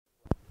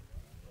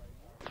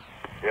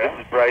Yeah.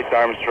 This is Bryce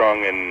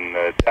Armstrong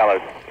in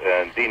Dallas,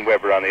 and Dean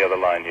Weber on the other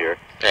line here.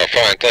 Oh,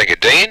 fine. Thank you.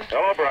 Dean?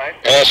 Hello, Bryce.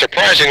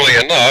 Surprisingly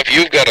enough,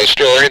 you've got a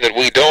story that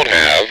we don't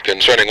have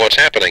concerning what's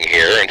happening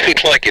here, and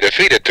we'd like you to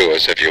feed it to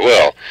us, if you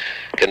will,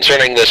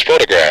 concerning this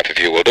photograph, if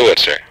you will do it,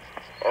 sir.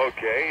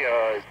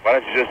 Okay. Why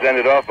don't you just end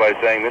it off by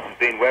saying this is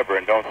Dean Weber,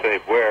 and don't say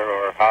where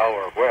or how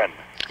or when.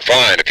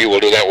 Fine. If you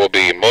will do that, we'll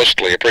be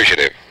mostly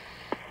appreciative.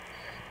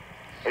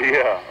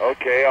 Yeah,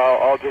 okay.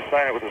 I'll just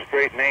sign it with a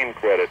straight name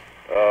credit.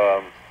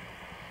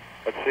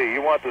 Let's see,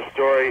 you want the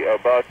story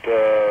about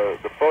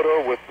the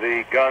photo with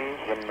the guns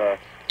and...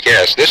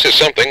 Yes, this is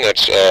something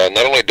that's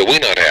not only do we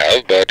not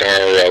have, but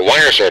our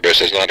wire service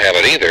does not have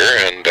it either,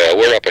 and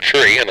we're up a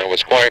tree, and I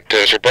was quite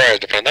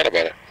surprised to find out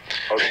about it.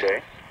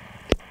 Okay.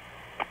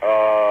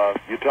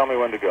 You tell me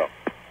when to go.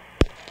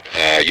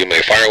 You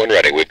may fire when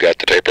ready. We've got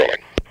the tape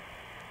rolling.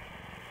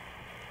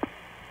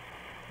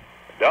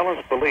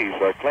 Dallas police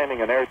are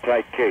claiming an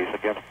airtight case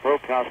against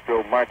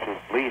pro-Castro Marxist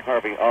Lee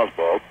Harvey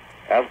Oswald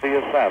as the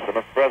assassin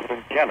of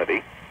President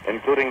Kennedy,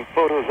 including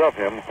photos of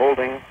him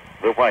holding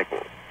the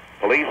rifle.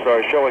 Police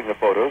are showing the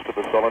photos to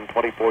the sullen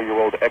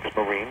 24-year-old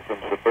ex-Marine from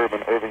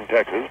suburban Irving,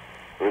 Texas,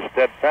 who is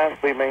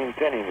steadfastly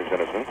maintaining his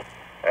innocence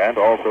and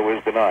also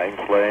is denying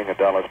slaying a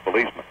Dallas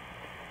policeman.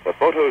 The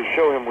photos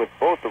show him with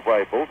both the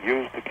rifle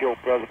used to kill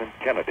President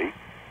Kennedy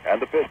and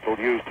the pistol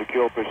used to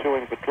kill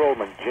pursuing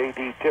patrolman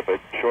J.D. Tippett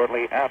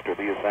shortly after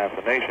the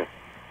assassination.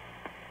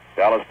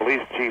 Dallas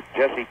Police Chief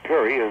Jesse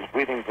Curry is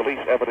breathing police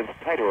evidence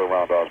tighter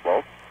around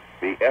Oswald.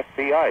 The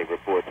FBI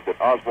reports that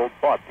Oswald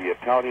bought the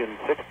Italian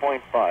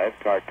 6.5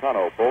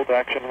 Carcano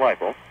bolt-action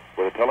rifle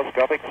with a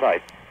telescopic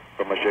sight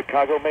from a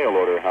Chicago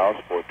mail-order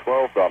house for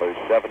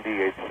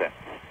 $12.78.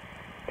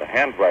 The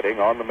handwriting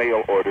on the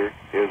mail order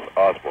is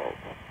Oswald's.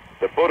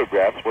 The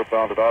photographs were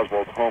found at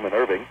Oswald's home in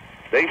Irving.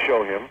 They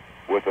show him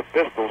with a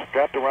pistol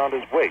strapped around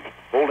his waist,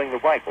 holding the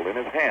rifle in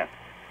his hand.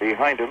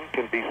 Behind him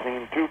can be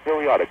seen two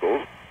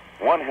periodicals.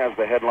 One has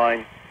the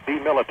headline, Be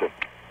Militant.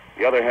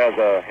 The other has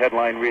a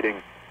headline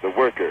reading, The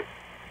Worker.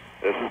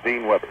 This is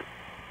Dean Weber.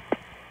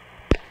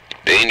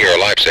 Dean, you're a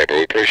lifesaver.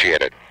 We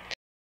appreciate it.